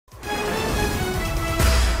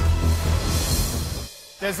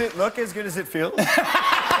Does it look as good as it feels?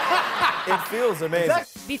 It feels amazing.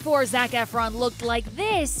 Before Zac Efron looked like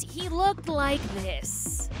this, he looked like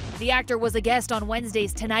this. The actor was a guest on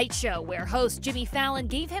Wednesday's Tonight Show, where host Jimmy Fallon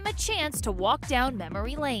gave him a chance to walk down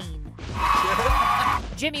memory lane.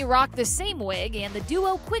 Jimmy rocked the same wig, and the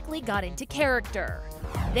duo quickly got into character.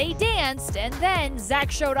 They danced, and then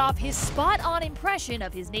Zac showed off his spot-on impression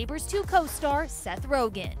of his Neighbors 2 co-star, Seth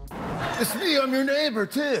Rogen. It's me, I'm your neighbor,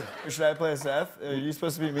 too. Should I play Seth? Are you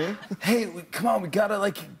supposed to be me? Hey, come on, we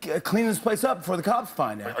gotta, clean this place up before the cops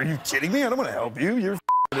find out. Are you kidding me? I don't want to help you. You're an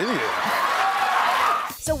idiot.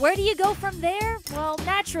 So where do you go from there? Well,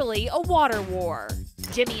 naturally, a water war.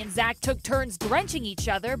 Jimmy and Zac took turns drenching each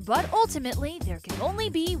other, but ultimately, there can only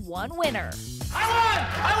be one winner. I won!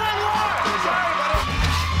 Sorry,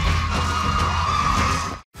 buddy.